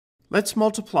Let's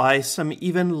multiply some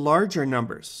even larger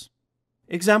numbers.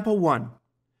 Example 1,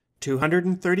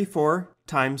 234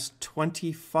 times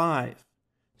 25.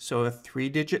 So a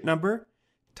 3-digit number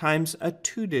times a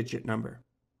 2-digit number.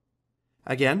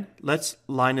 Again, let's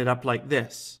line it up like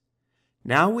this.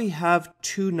 Now we have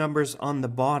two numbers on the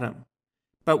bottom,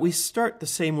 but we start the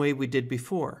same way we did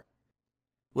before.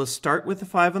 We'll start with the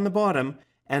 5 on the bottom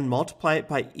and multiply it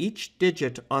by each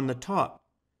digit on the top,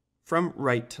 from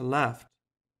right to left.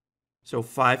 So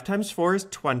 5 times 4 is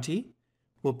 20.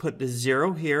 We'll put the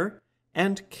 0 here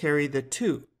and carry the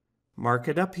 2. Mark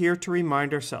it up here to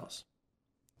remind ourselves.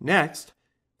 Next,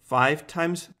 5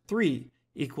 times 3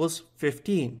 equals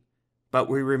 15. But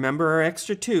we remember our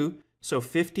extra 2, so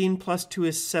 15 plus 2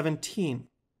 is 17.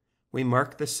 We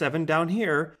mark the 7 down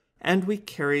here, and we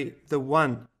carry the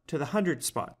 1 to the 100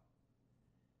 spot.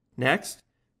 Next,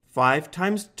 5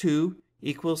 times 2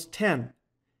 equals 10.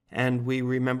 And we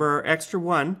remember our extra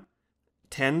 1.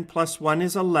 10 plus 1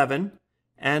 is 11,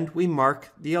 and we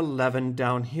mark the 11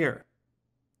 down here.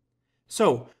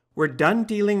 So, we're done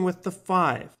dealing with the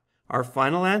 5. Our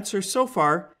final answer so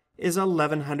far is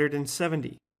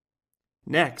 1170.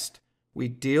 Next, we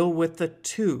deal with the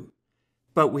 2,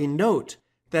 but we note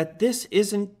that this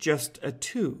isn't just a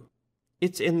 2.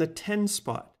 It's in the 10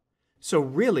 spot. So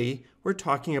really, we're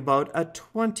talking about a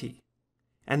 20.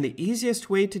 And the easiest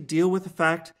way to deal with the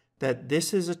fact that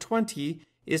this is a 20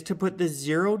 is to put the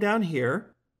 0 down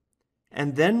here,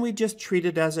 and then we just treat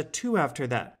it as a 2 after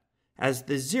that, as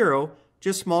the 0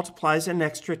 just multiplies an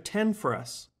extra 10 for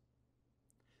us.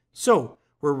 So,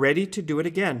 we're ready to do it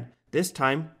again, this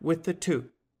time with the 2.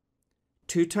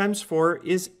 2 times 4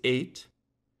 is 8.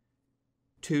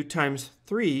 2 times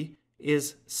 3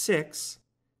 is 6.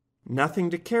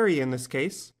 Nothing to carry in this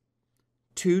case.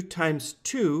 2 times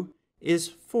 2 is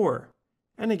 4.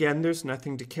 And again, there's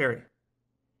nothing to carry.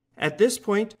 At this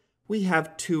point, we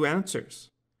have two answers.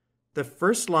 The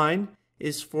first line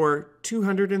is for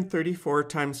 234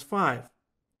 times 5.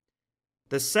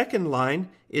 The second line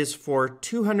is for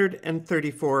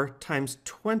 234 times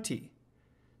 20.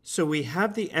 So we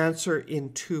have the answer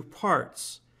in two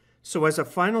parts. So as a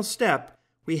final step,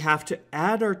 we have to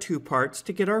add our two parts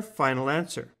to get our final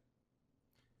answer.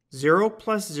 0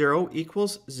 plus 0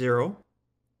 equals 0.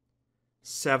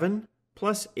 7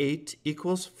 plus 8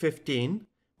 equals 15.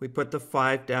 We put the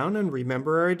 5 down, and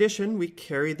remember our addition, we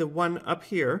carry the 1 up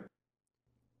here.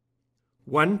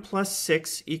 1 plus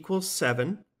 6 equals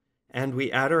 7, and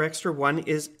we add our extra 1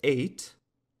 is 8.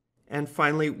 And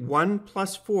finally, 1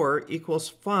 plus 4 equals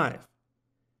 5.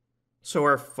 So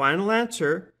our final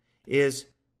answer is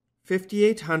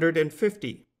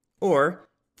 5,850, or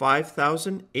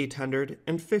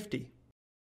 5,850.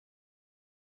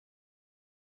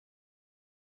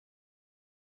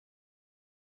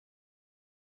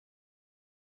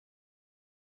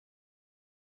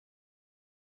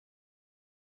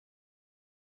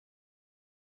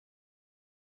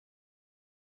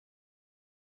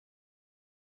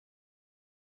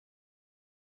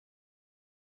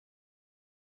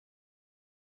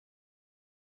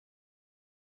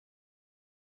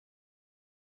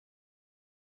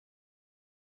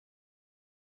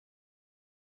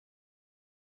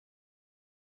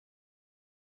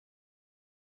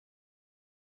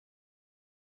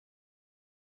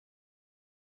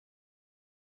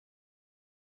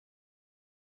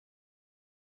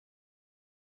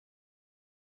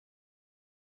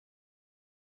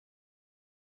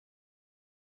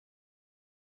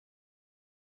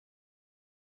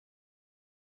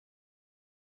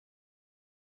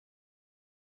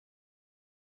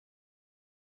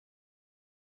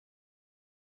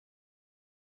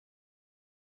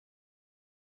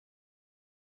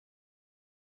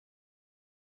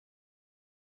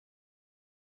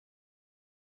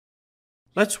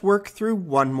 Let's work through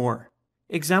one more.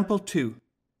 Example 2,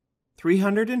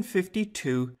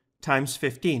 352 times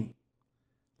 15.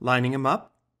 Lining them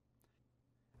up.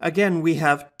 Again, we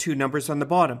have two numbers on the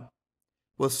bottom.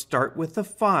 We'll start with the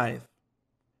 5.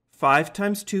 5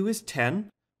 times 2 is 10.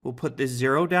 We'll put the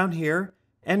 0 down here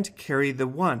and carry the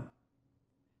 1.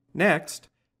 Next,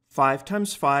 5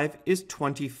 times 5 is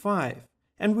 25.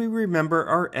 And we remember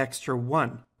our extra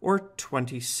 1, or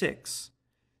 26.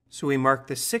 So we mark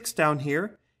the 6 down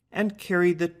here and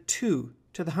carry the 2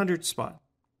 to the 100 spot.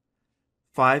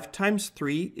 5 times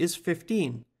 3 is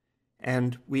 15,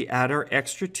 and we add our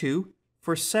extra 2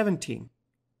 for 17.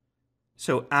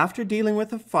 So after dealing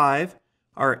with a 5,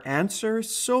 our answer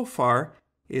so far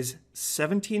is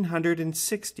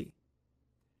 1,760.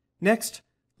 Next,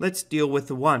 let's deal with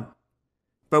the 1.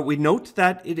 But we note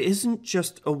that it isn't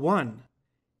just a 1.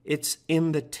 It's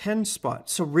in the 10 spot,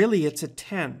 so really it's a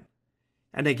 10.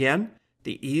 And again,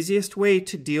 the easiest way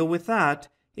to deal with that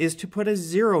is to put a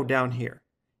 0 down here,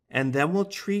 and then we'll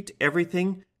treat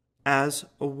everything as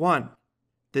a 1.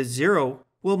 The 0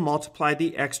 will multiply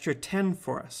the extra 10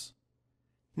 for us.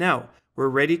 Now, we're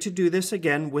ready to do this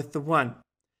again with the 1.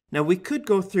 Now, we could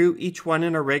go through each one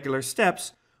in our regular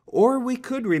steps, or we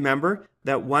could remember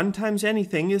that 1 times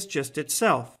anything is just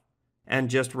itself, and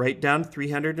just write down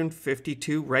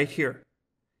 352 right here.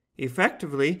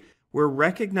 Effectively, we're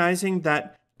recognizing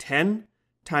that 10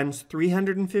 times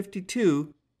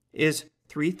 352 is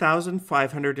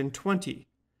 3,520.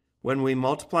 When we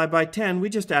multiply by 10, we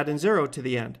just add a 0 to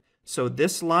the end. So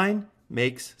this line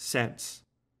makes sense.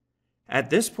 At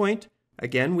this point,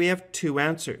 again, we have two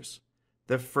answers.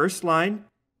 The first line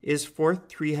is for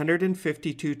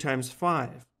 352 times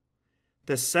 5.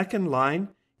 The second line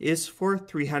is for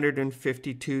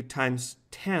 352 times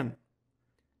 10.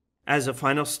 As a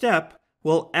final step,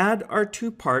 we'll add our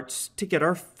two parts to get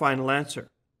our final answer.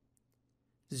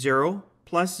 0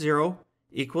 plus 0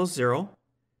 equals 0.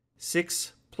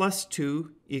 6 plus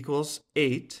 2 equals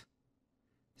 8.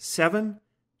 7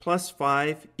 plus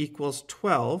 5 equals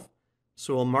 12.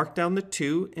 So we'll mark down the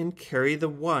 2 and carry the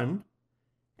 1.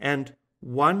 And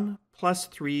 1 plus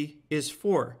 3 is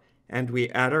 4. And we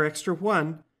add our extra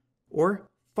 1, or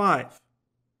 5.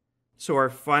 So our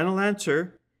final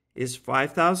answer is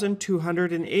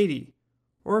 5,280,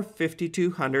 or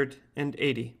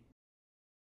 5,280.